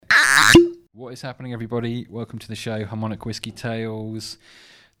What is happening, everybody? Welcome to the show, Harmonic Whiskey Tales.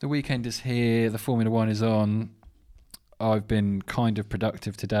 The weekend is here. The Formula One is on. I've been kind of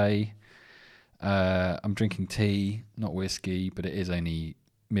productive today. I'm drinking tea, not whiskey, but it is only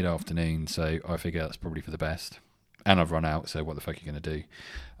mid-afternoon, so I figure that's probably for the best. And I've run out, so what the fuck are you going to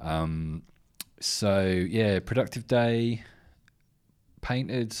do? So, yeah, productive day.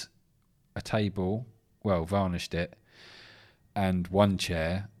 Painted a table, well, varnished it, and one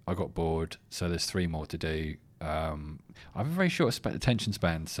chair. I got bored, so there's 3 more to do. I have a very short attention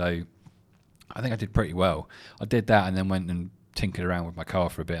span, so I think I did pretty well. I did that and then went and tinkered around with my car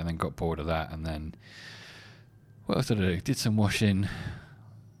for a bit and then got bored of that. And then, what else did I do? Did some washing,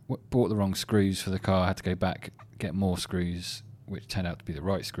 bought the wrong screws for the car, had to go back, get more screws, which turned out to be the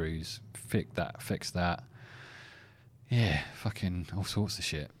right screws, fix that. Yeah, fucking all sorts of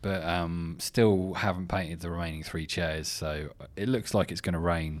shit. But still haven't painted the remaining 3 chairs, so it looks like it's going to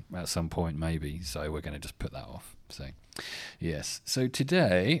rain at some point maybe, so we're going to just put that off. So, yes. So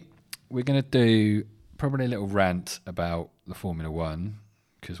today we're going to do probably a little rant about the Formula One,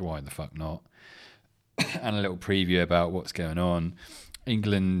 because why the fuck not? And a little preview about what's going on.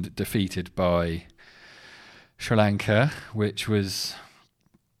 England defeated by Sri Lanka, which was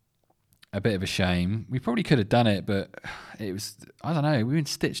a bit of a shame. We probably could have done it, but it was, I don't know, we've been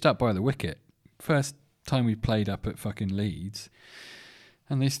stitched up by the wicket. First time we played up at fucking Leeds,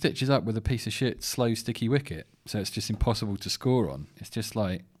 and they stitch us up with a piece of shit, slow, sticky wicket. So it's just impossible to score on. It's just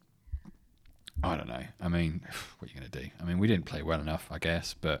like, I don't know. I mean, what are you going to do? I mean, we didn't play well enough, I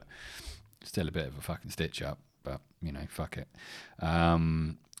guess, but still a bit of a fucking stitch up. But, you know, fuck it.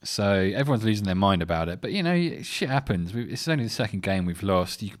 So everyone's losing their mind about it. But, you know, shit happens. It's only the second game we've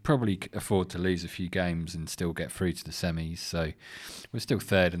lost. You could probably afford to lose a few games and still get through to the semis. So we're still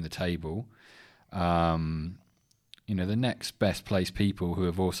third in the table. You know, the next best placed people who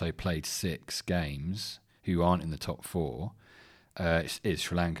have also played 6 games, who aren't in the top 4, is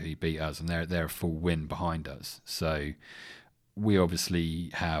Sri Lanka, who beat us. And they're a full win behind us. So we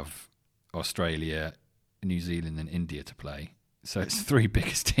obviously have Australia, New Zealand and India to play. So it's 3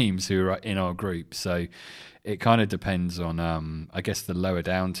 biggest teams who are in our group. So it kind of depends on, I guess, the lower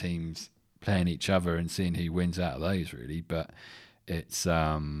down teams playing each other and seeing who wins out of those, really. But it's, it's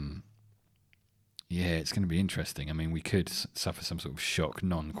going to be interesting. I mean, we could suffer some sort of shock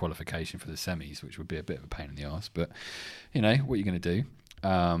non-qualification for the semis, which would be a bit of a pain in the arse. But, you know, what are you going to do?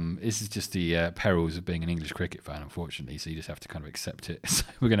 This is just the perils of being an English cricket fan, unfortunately, so you just have to kind of accept it. So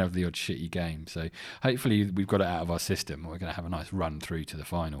we're going to have the odd shitty game, so hopefully we've got it out of our system. We're going to have a nice run through to the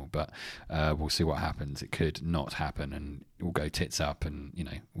final, but we'll see what happens. It could not happen and we'll go tits up, and you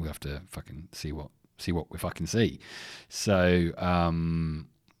know, we'll have to fucking see what we fucking see. So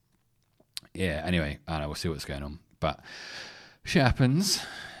anyway, I don't know, we'll see what's going on, but shit happens.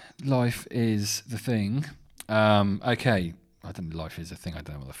 Life is the thing. Okay, I don't know, life is a thing. I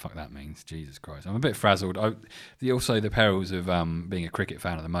don't know what the fuck that means. Jesus Christ. I'm a bit frazzled. Also, the perils of being a cricket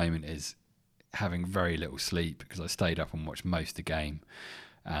fan at the moment is having very little sleep, because I stayed up and watched most of the game.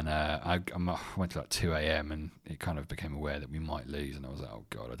 And I went to like 2 a.m. and it kind of became aware that we might lose. And I was like, oh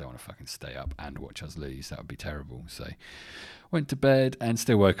God, I don't want to fucking stay up and watch us lose. That would be terrible. So went to bed and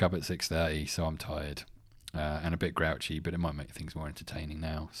still woke up at 6:30. So I'm tired and a bit grouchy, but it might make things more entertaining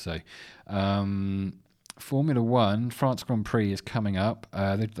now. So Formula One, France Grand Prix is coming up.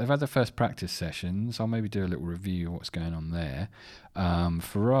 They've had their first practice sessions. I'll maybe do a little review of what's going on there.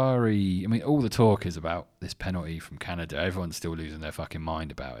 Ferrari, I mean, all the talk is about this penalty from Canada. Everyone's still losing their fucking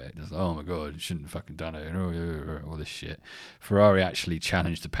mind about it. Just, oh my God, you shouldn't have fucking done it, all this shit. Ferrari actually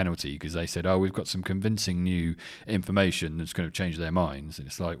challenged the penalty because they said, oh, we've got some convincing new information that's going to change their minds. And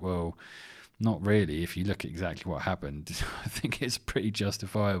it's like, well, not really. If you look at exactly what happened, I think it's pretty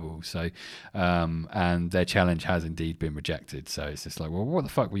justifiable. So, and their challenge has indeed been rejected. So it's just like, well, what the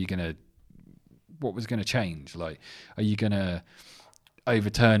fuck what was going to change? Like, are you going to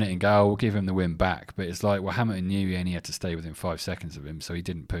overturn it and go, oh, we'll give him the win back? But it's like, well, Hamilton knew he only had to stay within 5 seconds of him, so he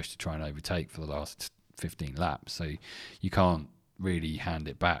didn't push to try and overtake for the last 15 laps. So you can't really hand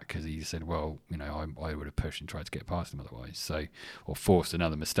it back, because he said, well, you know, I would have pushed and tried to get past him otherwise, so, or forced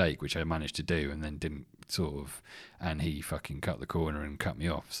another mistake, which I managed to do, and then didn't and he fucking cut the corner and cut me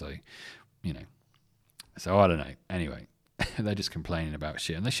off. So, you know, so I don't know. Anyway, they're just complaining about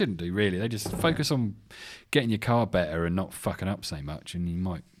shit, and they shouldn't do, really. They just focus on getting your car better and not fucking up so much, and you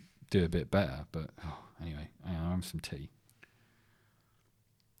might do a bit better. But anyway, I'll have some tea.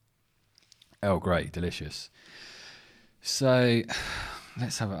 Oh, great, delicious. So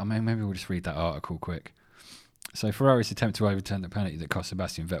let's have maybe we'll just read that article quick. So Ferrari's attempt to overturn the penalty that cost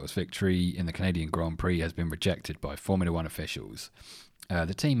Sebastian Vettel's victory in the Canadian Grand Prix has been rejected by Formula One officials.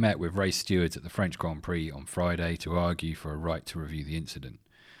 The team met with race stewards at the French Grand Prix on Friday to argue for a right to review the incident.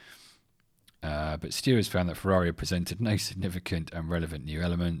 But stewards found that Ferrari had presented no significant and relevant new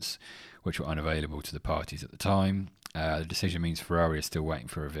elements, which were unavailable to the parties at the time. The decision means Ferrari is still waiting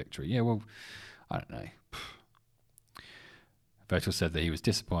for a victory. Yeah, well, I don't know. Vettel said that he was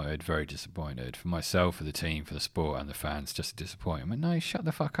disappointed, very disappointed. For myself, for the team, for the sport and the fans, just a disappointment. No, shut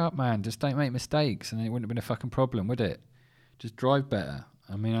the fuck up, man. Just don't make mistakes and it wouldn't have been a fucking problem, would it? Just drive better.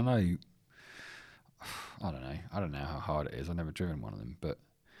 I mean, I know... I don't know. I don't know how hard it is. I've never driven one of them, but...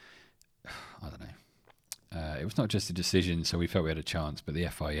 I don't know. It was not just a decision, so we felt we had a chance, but the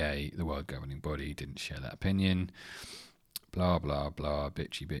FIA, the world governing body, didn't share that opinion. Blah, blah, blah.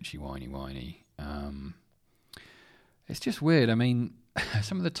 Bitchy, bitchy, whiny, whiny. It's just weird. I mean,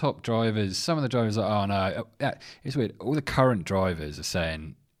 some of the drivers are, oh no, it's weird. All the current drivers are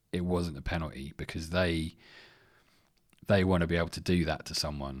saying it wasn't a penalty because they want to be able to do that to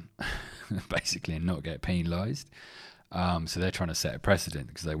someone, basically, and not get penalised. So they're trying to set a precedent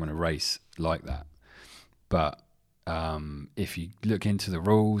because they want to race like that. But if you look into the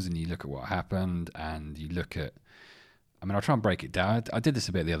rules and you look at what happened and you look at, I mean, I'll try and break it down. I did this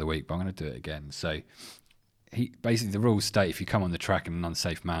a bit the other week, but I'm going to do it again. So basically the rules state if you come on the track in an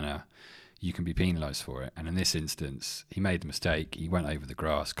unsafe manner, you can be penalised for it. And in this instance, he made a mistake. He went over the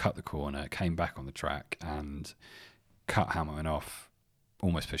grass, cut the corner, came back on the track and cut Hamilton off,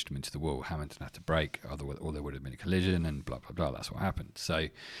 almost pushed him into the wall. Hamilton had to brake, or there would have been a collision and blah, blah, blah. That's what happened. So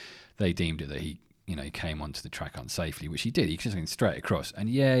they deemed it that he came onto the track unsafely, which he did. He just went straight across. And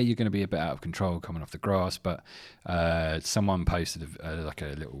yeah, you're going to be a bit out of control coming off the grass, but someone posted like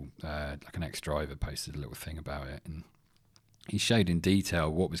an ex-driver posted a little thing about it, and he showed in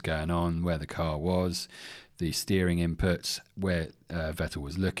detail what was going on, where the car was, the steering inputs, where Vettel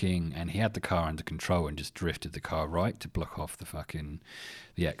was looking, and he had the car under control and just drifted the car right to block off the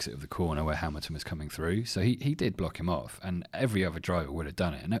exit of the corner where Hamilton was coming through. So he did block him off, and every other driver would have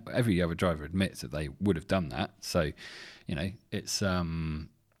done it, and every other driver admits that they would have done that. So, it's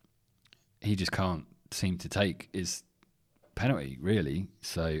he just can't seem to take his penalty, really.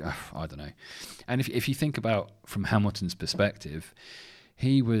 So I don't know. And if you think about from Hamilton's perspective,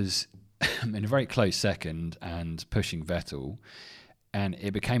 he was in a very close second and pushing Vettel, and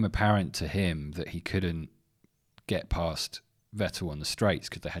it became apparent to him that he couldn't get past Vettel on the straights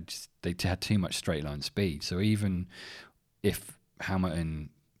because they had too much straight line speed. So even if Hamilton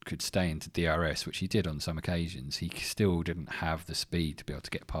could stay into DRS, which he did on some occasions, he still didn't have the speed to be able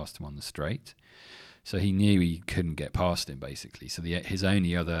to get past him on the straight. So he knew he couldn't get past him, basically. So his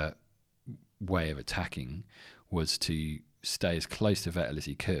only other way of attacking was to stay as close to Vettel as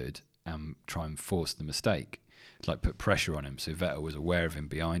he could and try and force the mistake, like put pressure on him. So Vettel was aware of him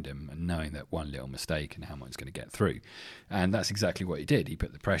behind him and knowing that one little mistake and Hamilton's going to get through. And that's exactly what he did. He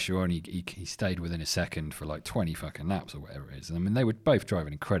put the pressure on. He stayed within a second for like 20 fucking laps or whatever it is. And I mean, they were both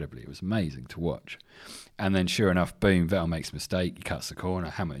driving incredibly. It was amazing to watch. And then sure enough, boom, Vettel makes a mistake. He cuts the corner.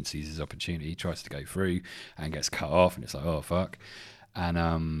 Hamilton sees his opportunity. He tries to go through and gets cut off. And it's like, oh, fuck.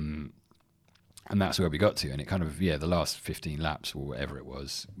 And that's where we got to. And it kind of, the last 15 laps or whatever it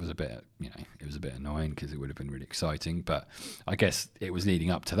was a bit, it was a bit annoying because it would have been really exciting. But I guess it was leading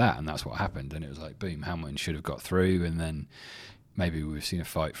up to that, and that's what happened. And it was like, boom, Hamilton should have got through. And then maybe we've seen a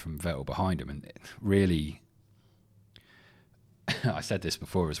fight from Vettel behind him. And really, I said this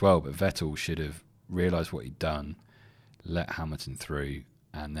before as well, but Vettel should have realised what he'd done, let Hamilton through,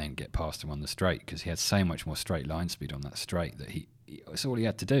 and then get past him on the straight, because he had so much more straight line speed on that straight that it's all he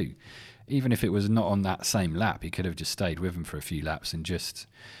had to do. Even if it was not on that same lap, he could have just stayed with him for a few laps and just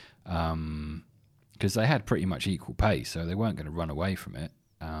because they had pretty much equal pace, so they weren't going to run away from it.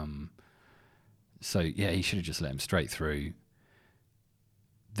 He should have just let him straight through.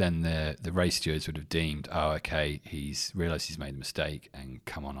 Then the race stewards would have deemed, oh, okay, he's realised he's made a mistake and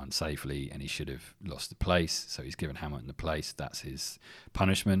come on unsafely, and he should have lost the place, so he's given Hamilton the place. That's his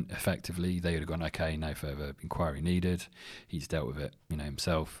punishment, effectively. They would have gone, okay, no further inquiry needed. He's dealt with it,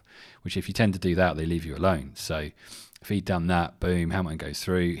 himself. Which, if you tend to do that, they leave you alone. So if he'd done that, boom, Hamilton goes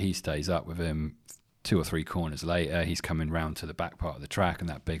through, he stays up with him. 2 or 3 corners later, he's coming round to the back part of the track and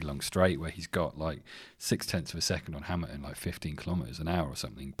that big long straight where he's got like 0.6 of a second on Hamilton, like 15 kilometres an hour or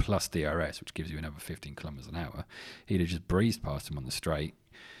something, plus DRS, which gives you another 15 kilometres an hour. He'd have just breezed past him on the straight,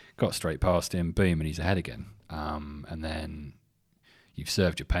 got straight past him, boom, and he's ahead again. And then you've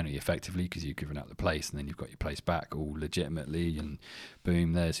served your penalty effectively because you've given up the place, and then you've got your place back all legitimately, and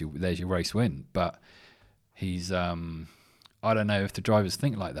boom, there's your race win. But he's... I don't know if the drivers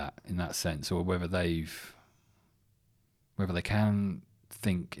think like that in that sense, or whether they can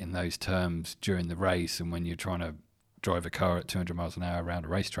think in those terms during the race and when you're trying to drive a car at 200 miles an hour around a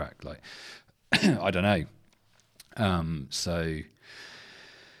racetrack. Like, I don't know. So,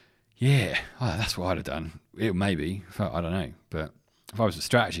 yeah, that's what I'd have done. Maybe, I don't know. But if I was a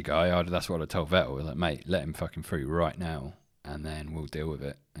strategy guy, that's what I'd have told Vettel. Like, mate, let him fucking through right now, and then we'll deal with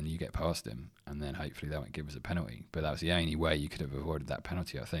it, and you get past him, and then hopefully they won't give us a penalty. But that was the only way you could have avoided that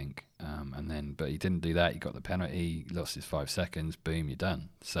penalty, I think. But he didn't do that. He got the penalty, lost his 5 seconds, boom, you're done.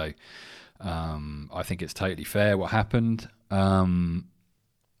 So I think it's totally fair what happened. I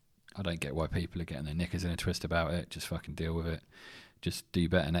don't get why people are getting their knickers in a twist about it. Just fucking deal with it. Just do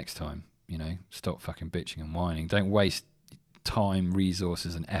better next time. You know, stop fucking bitching and whining. Don't waste time,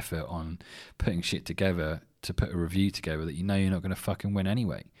 resources, and effort on putting shit together to put a review together that you know you're not going to fucking win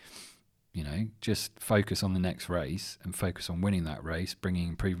anyway. You know, just focus on the next race and focus on winning that race, bringing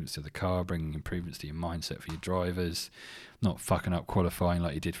improvements to the car, bringing improvements to your mindset for your drivers, not fucking up qualifying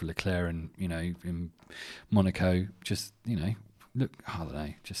like you did for Leclerc and, you know, in Monaco. Just, you know, look, I don't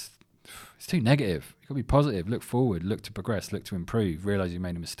know, just, it's too negative. You've got to be positive, look forward, look to progress, look to improve, realise you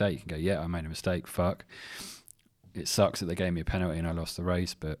made a mistake and go, yeah, I made a mistake, fuck. It sucks that they gave me a penalty and I lost the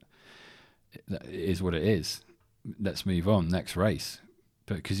race, but it is what it is. Let's move on, next race.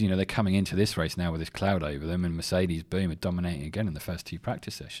 But because, you know, they're coming into this race now with this cloud over them, and Mercedes, boom, are dominating again in the first 2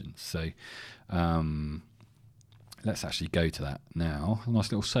 practice sessions. So let's actually go to that now. A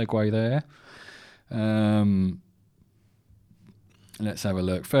nice little segue there. Let's have a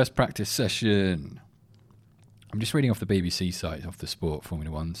look. First practice session. I'm just reading off the BBC site, off the Sport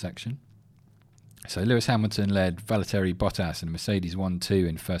Formula 1 section. So Lewis Hamilton led Valtteri Bottas and Mercedes 1-2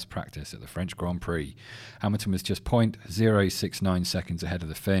 in first practice at the French Grand Prix. Hamilton was just 0.069 seconds ahead of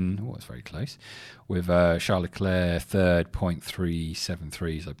the Finn. Oh, that's very close. With Charles Leclerc third,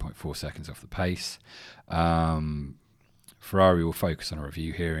 0.373, so 0.4 seconds off the pace. Ferrari will focus on a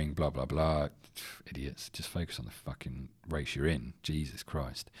review hearing, blah, blah, blah. Idiots. Just focus on the fucking race you're in. Jesus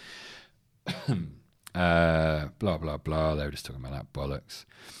Christ. Blah, blah, blah. They were just talking about that bollocks.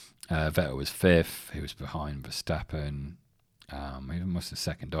 Vettel was 5th. He was behind Verstappen. He was the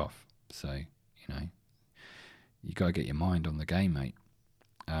second off. So, you know, you got to get your mind on the game, mate.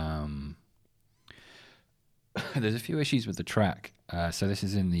 There's a few issues with the track. So this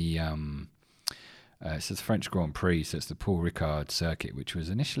is in the it's the French Grand Prix. So it's the Paul Ricard circuit, which was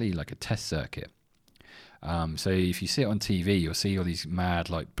initially like a test circuit. So if you see it on TV, you'll see all these mad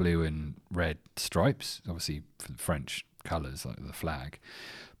like blue and red stripes, obviously for the French colours, like the flag.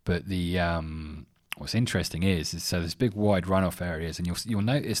 But the what's interesting is so there's big wide runoff areas, and you'll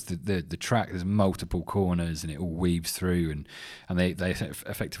notice the track, there's multiple corners and it all weaves through, and they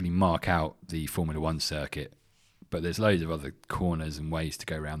effectively mark out the Formula One circuit. But there's loads of other corners and ways to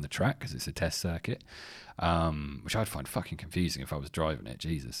go around the track because it's a test circuit, which I'd find fucking confusing if I was driving it.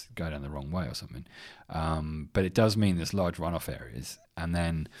 Jesus, go down the wrong way or something. But it does mean there's large runoff areas, and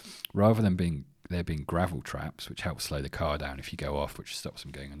then rather than there being gravel traps, which help slow the car down if you go off, which stops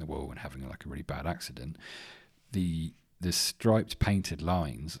them going on the wall and having like a really bad accident, the striped painted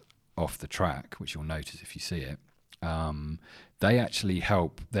lines off the track, which you'll notice if you see it, they actually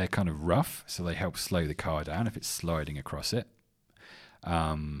help. They're kind of rough, so they help slow the car down if it's sliding across it.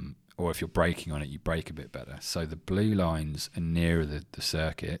 Or if you're braking on it, you brake a bit better. So the blue lines are nearer the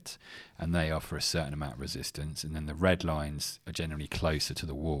circuit, and they offer a certain amount of resistance. And then the red lines are generally closer to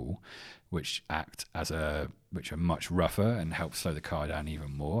the wall, which are much rougher and help slow the car down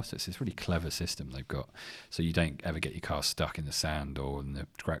even more. So it's this really clever system they've got. So you don't ever get your car stuck in the sand or in the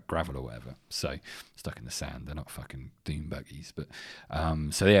gravel or whatever. So stuck in the sand, they're not fucking dune buggies. But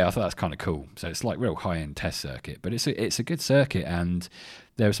so yeah, I thought that's kind of cool. So it's like real high-end test circuit, but it's a good circuit, and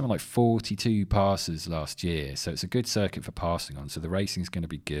there were something like 42 passes last year. So it's a good circuit for passing on. So the racing's going to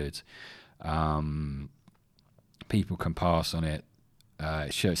be good. People can pass on it.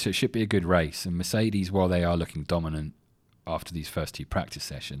 So it should be a good race. And Mercedes, while they are looking dominant after these first 2 practice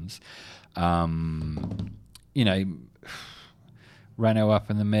sessions, you know, Renault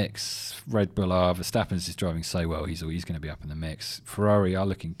up in the mix, Red Bull are, Verstappen's just driving so well, he's going to be up in the mix. Ferrari are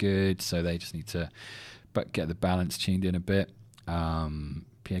looking good, so they just need to get the balance tuned in a bit.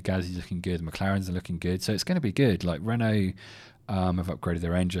 Pierre Gasly's looking good, McLaren's are looking good, so it's going to be good. Like Renault have upgraded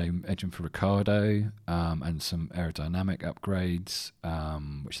their engine for Ricciardo, and some aerodynamic upgrades,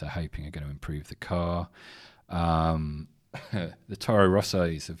 which they're hoping are going to improve the car. The Toro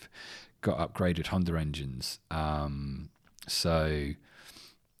Rossos have got upgraded Honda engines. So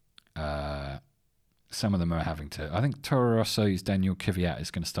some of them are having to... I think Toro Rosso's Daniel Kvyat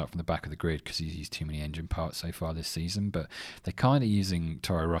is going to start from the back of the grid because he's used too many engine parts so far this season, but they're kind of using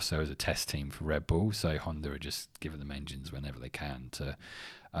Toro Rosso as a test team for Red Bull, so Honda are just giving them engines whenever they can to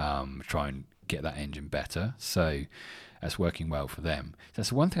try and get that engine better. So that's working well for them. That's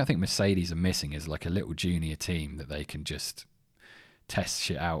the one thing I think Mercedes are missing, is like a little junior team that they can just test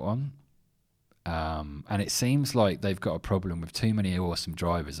shit out on. And it seems like they've got a problem with too many awesome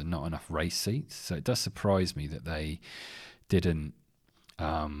drivers and not enough race seats. So it does surprise me that they didn't.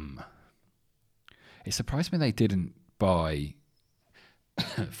 It surprised me they didn't buy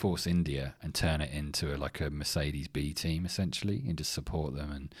Force India and turn it into like a Mercedes B team essentially, and just support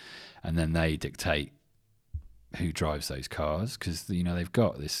them, and then they dictate who drives those cars, because they've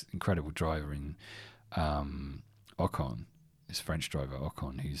got this incredible driver in Ocon, this French driver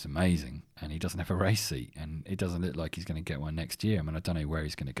Ocon, who's amazing, and he doesn't have a race seat, and it doesn't look like he's going to get one next year. I mean, I don't know where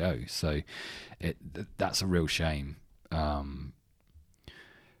he's going to go, so that's a real shame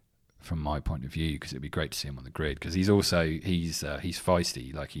from my point of view, because it'd be great to see him on the grid, because he's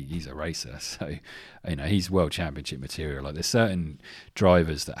feisty, like he's a racer, so he's world championship material. Like, there's certain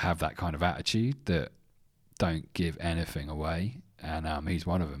drivers that have that kind of attitude that don't give anything away, and he's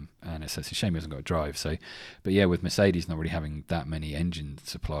one of them, and it's a shame he hasn't got a drive. So, but yeah, with Mercedes not really having that many engine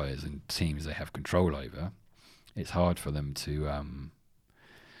suppliers and teams they have control over, it's hard for them to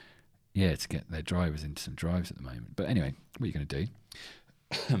to get their drivers into some drives at the moment. But anyway, what are you going to do?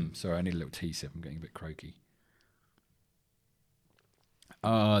 Sorry, I need a little tea sip. I'm getting a bit croaky.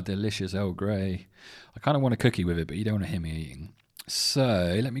 Delicious Earl Grey. I kind of want a cookie with it, but you don't want to hear me eating.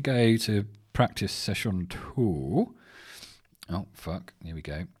 So let me go to practice session 2. Oh, fuck. Here we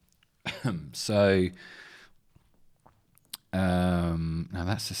go. So, now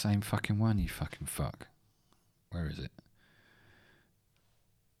that's the same fucking one, you fucking fuck. Where is it?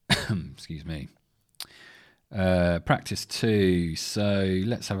 Excuse me. Practice 2. So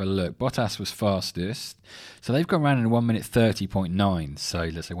let's have a look. Bottas was fastest. So they've gone around in 1 minute 30.9. So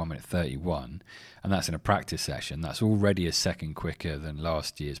let's say 1 minute 31. And that's in a practice session. That's already a second quicker than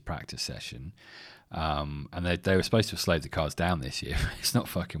last year's practice session. And they were supposed to have slowed the cars down this year. It's not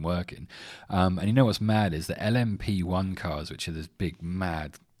fucking working. And you know what's mad is the LMP1 cars, which are those big,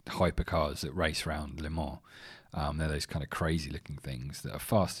 mad hyper cars that race around Le Mans. They're those kind of crazy looking things that are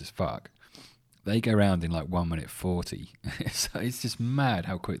fast as fuck. They go around in like 1 minute 40. So it's just mad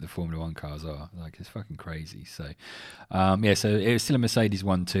how quick the Formula 1 cars are. Like, it's fucking crazy. So, so it was still a Mercedes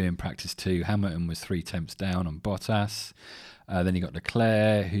 1-2 in practice 2. Hamilton was 3 tenths down on Bottas. Then you got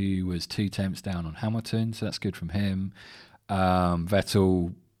Leclerc, who was 2 tenths down on Hamilton. So that's good from him.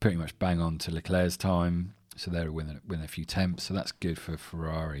 Vettel pretty much bang on to Leclerc's time. So they're winning a few tenths. So that's good for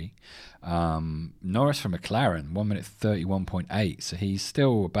Ferrari. Norris from McLaren, 1 minute 31.8. So he's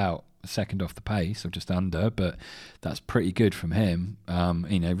still about a second off the pace, or just under, but that's pretty good from him.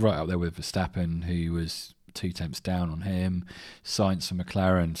 Right up there with Verstappen, who was 2 tenths down on him. Sainz and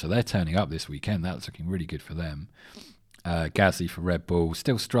McLaren, so they're turning up this weekend. That's looking really good for them. Gasly for Red Bull,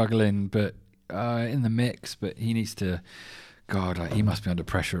 still struggling, but in the mix. But he needs to. God, he must be under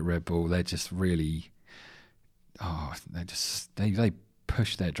pressure at Red Bull. They're just really. They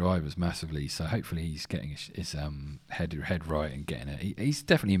push their drivers massively, so hopefully he's getting his head right and getting it. He's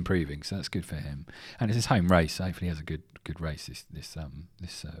definitely improving, so that's good for him. And it's his home race, so hopefully he has a good race this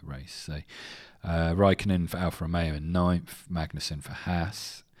race. So Raikkonen for Alfa Romeo in 9th, Magnussen for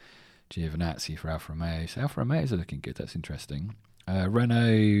Haas, Giovinazzi for Alfa Romeo. So Alfa Romeos are looking good. That's interesting.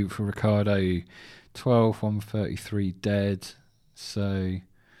 Renault for Ricciardo, 12th, 133 dead. So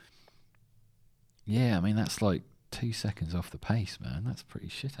yeah, I mean, that's like 2 seconds off the pace, man. That's pretty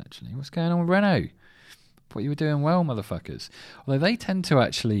shit, actually. What's going on with Renault? Thought you were doing well, motherfuckers. Although they tend to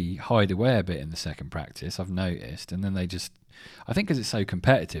actually hide away a bit in the second practice, I've noticed, and then they just, I think because it's so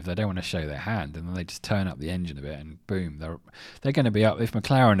competitive, they don't want to show their hand, and then they just turn up the engine a bit, and boom, they're going to be up. If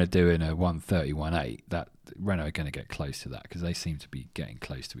McLaren are doing a 131.8, that Renault are going to get close to that, because they seem to be getting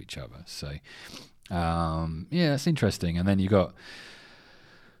close to each other. So, yeah, that's interesting. And then you got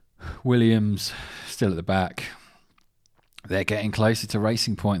Williams still at the back. They're getting closer to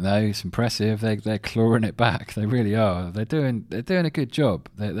Racing Point, though. It's impressive. They're clawing it back. They really are. They're doing a good job.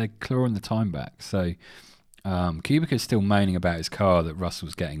 They're clawing the time back. So Kubica's still moaning about his car that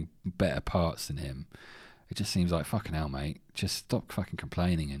Russell's getting better parts than him. It just seems like, fucking hell, mate. Just stop fucking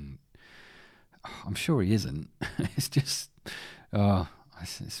complaining. And I'm sure he isn't. It's just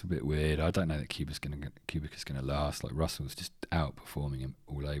it's a bit weird. I don't know that Kubica's going to last. Like, Russell's just outperforming him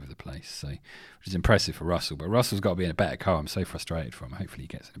all over the place. So, which is impressive for Russell. But Russell's got to be in a better car. I'm so frustrated for him. Hopefully he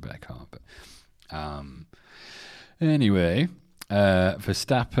gets in a better car. But anyway,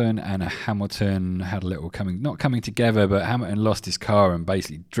 Verstappen and Hamilton had a little not coming together, but Hamilton lost his car and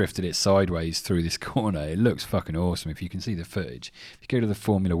basically drifted it sideways through this corner. It looks fucking awesome if you can see the footage. If you go to the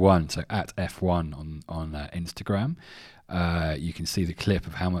Formula One, so at F1 on Instagram, you can see the clip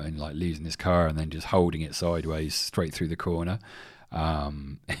of Hamilton like losing his car and then just holding it sideways straight through the corner.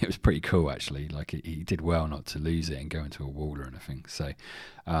 It was pretty cool actually. Like he did well not to lose it and go into a wall or anything. So,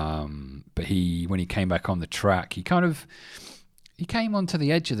 but when he came back on the track, he came onto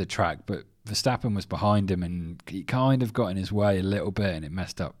the edge of the track, but Verstappen was behind him and he kind of got in his way a little bit and it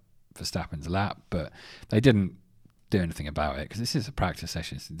messed up Verstappen's lap, but they didn't do anything about it because this is a practice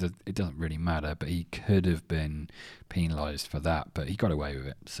session. It doesn't really matter, but he could have been penalised for that, but he got away with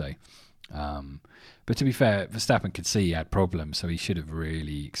it. So, but to be fair, Verstappen could see he had problems, so he should have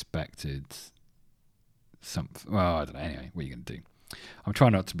really expected something. Well, I don't know. Anyway, what are you going to do? I'm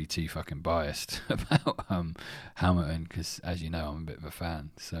trying not to be too fucking biased about Hamilton because, as you know, I'm a bit of a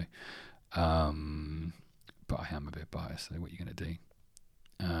fan. So, but I am a bit biased. So, what are you going to do?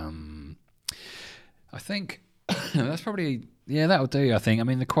 I think that's probably that'll do. I think. I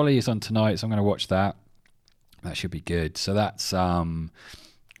mean, the quali is on tonight, so I'm going to watch that. That should be good. So that's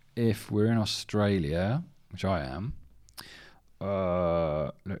if we're in Australia, which I am.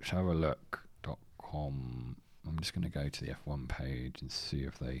 Let's have a look. .com. I'm just going to go to the F1 page and see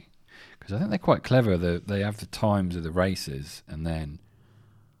if because I think they're quite clever. They have the times of the races and then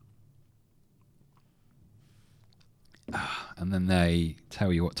they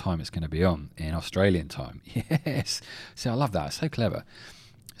tell you what time it's going to be on in Australian time. Yes. See, I love that. It's so clever.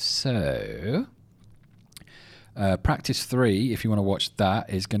 So, practice 3, if you want to watch that,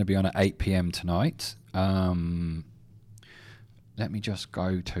 is going to be on at 8 p.m. tonight. Let me just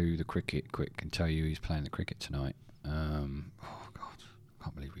go to the cricket quick and tell you who's playing the cricket tonight. Oh, God. I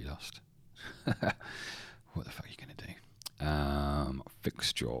can't believe we lost. What the fuck are you going to do?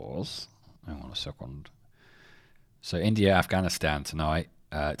 Fixtures. Hang on a second. So India, Afghanistan tonight,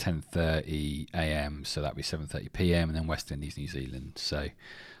 10:30 a.m. So that'll be 7:30 p.m. And then West Indies, New Zealand. So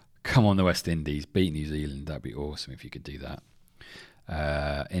come on, the West Indies, beat New Zealand. That'd be awesome if you could do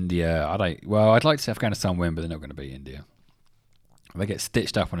that. India, I'd like to see Afghanistan win, but they're not going to beat India. They get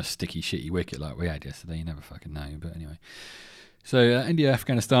stitched up on a sticky, shitty wicket like we had yesterday. You never fucking know. But anyway, so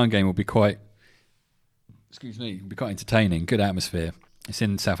India-Afghanistan game will be quite entertaining. Good atmosphere. It's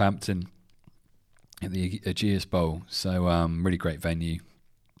in Southampton at the Ageas Bowl. So really great venue.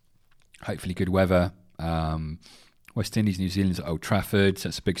 Hopefully good weather. West Indies, New Zealand's at Old Trafford. So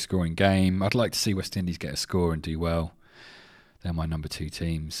it's a big scoring game. I'd like to see West Indies get a score and do well. They're my number 2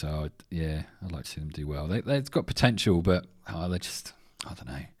 team, so I'd like to see them do well. They've got potential, but they're just, I don't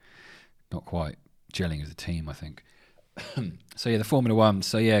know, not quite gelling as a team, I think. So the Formula One.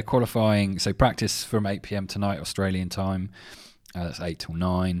 So qualifying. So practice from 8 p.m. tonight, Australian time. That's 8 till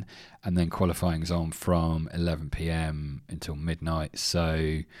 9, and then qualifying's on from 11 p.m. until midnight.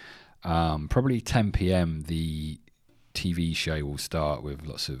 So probably 10 p.m. the TV show will start with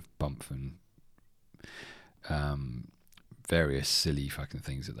lots of bump and various silly fucking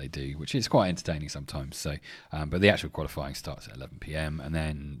things that they do, which is quite entertaining sometimes. So, but the actual qualifying starts at 11 p.m. and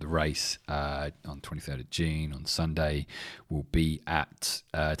then the race on 23rd of June on Sunday will be at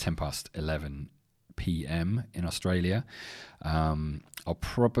 10 past 11 p.m. in Australia. I'll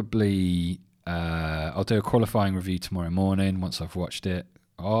probably I'll do a qualifying review tomorrow morning once I've watched it.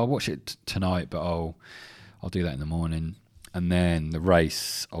 I'll watch it tonight, but I'll do that in the morning, and then the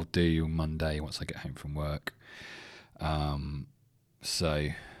race I'll do Monday once I get home from work.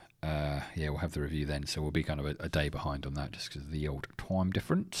 We'll have the review then. So we'll be kind of a day behind on that just because of the old time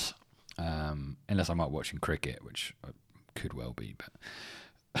difference. Unless I'm out watching cricket, which I could well be, but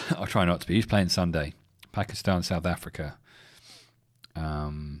I'll try not to be. Who's playing Sunday? Pakistan, South Africa.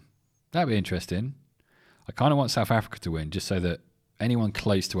 That'd be interesting. I kind of want South Africa to win just so that anyone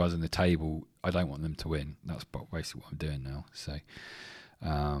close to us in the table, I don't want them to win. That's basically what I'm doing now. So,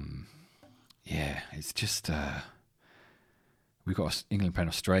 it's just... we've got England playing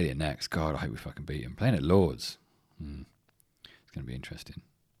Australia next. God, I hope we fucking beat them. Playing at Lords. It's going to be interesting.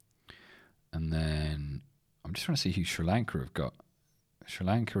 And then I'm just trying to see who Sri Lanka have got. Sri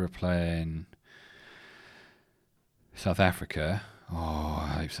Lanka are playing South Africa. Oh, I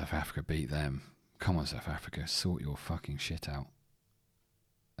hope South Africa beat them. Come on, South Africa. Sort your fucking shit out.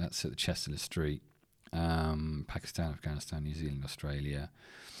 That's at the Chester Street. Pakistan, Afghanistan, New Zealand, Australia.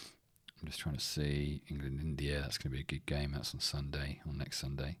 I'm just trying to see England, India. That's going to be a good game. That's on next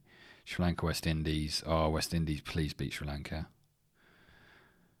Sunday. Sri Lanka, West Indies. Oh, West Indies, please beat Sri Lanka.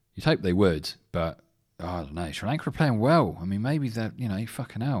 You'd hope they would, but I don't know. Sri Lanka are playing well. I mean, maybe they're,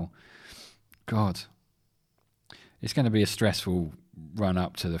 fucking hell. God. It's going to be a stressful run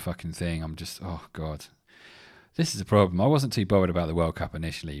up to the fucking thing. I'm just, oh God. This is a problem. I wasn't too bothered about the World Cup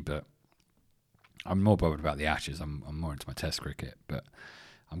initially, but I'm more bothered about the Ashes. I'm more into my Test cricket, but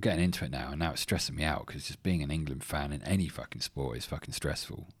I'm getting into it now, and now it's stressing me out because just being an England fan in any fucking sport is fucking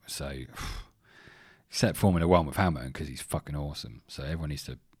stressful. So, except Formula One with Hamilton because he's fucking awesome. So everyone needs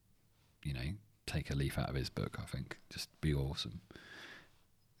to, take a leaf out of his book, I think. Just be awesome.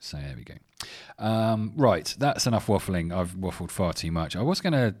 So there we go. Right, that's enough waffling. I've waffled far too much. I was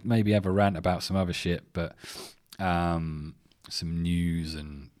going to maybe have a rant about some other shit, but some news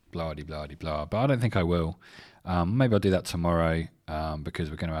and blah-de-blah-de-blah, but I don't think I will. Maybe I'll do that tomorrow because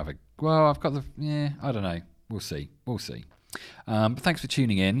we're going to have I don't know. We'll see. But thanks for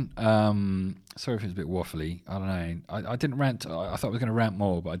tuning in. Sorry if it was a bit waffly. I don't know. I didn't rant. I thought I was going to rant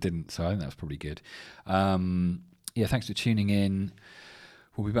more, but I didn't, so I think that was probably good. Thanks for tuning in.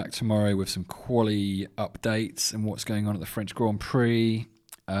 We'll be back tomorrow with some quali updates and what's going on at the French Grand Prix,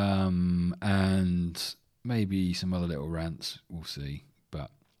 and maybe some other little rants. We'll see.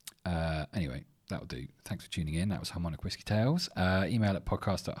 But anyway, that'll do. Thanks for tuning in. That was Harmonic Whiskey Tales. Email at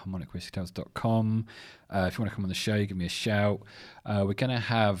podcast@harmonicwhiskeytales.com. If you want to come on the show, give me a shout. We're going to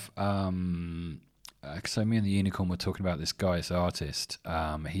have... so me and the Unicorn were talking about this guy, this artist.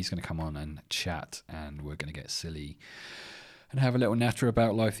 He's going to come on and chat, and we're going to get silly and have a little natter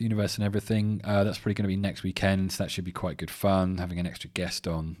about life, the universe, and everything. That's probably going to be next weekend, so that should be quite good fun, having an extra guest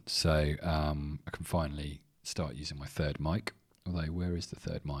on. So I can finally start using my third mic. Although, where is the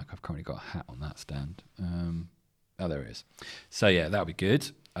third mic? I've currently got a hat on that stand. There it is. So yeah, that'll be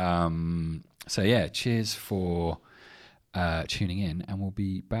good. Cheers for tuning in, and we'll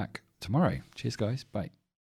be back tomorrow. Cheers, guys. Bye.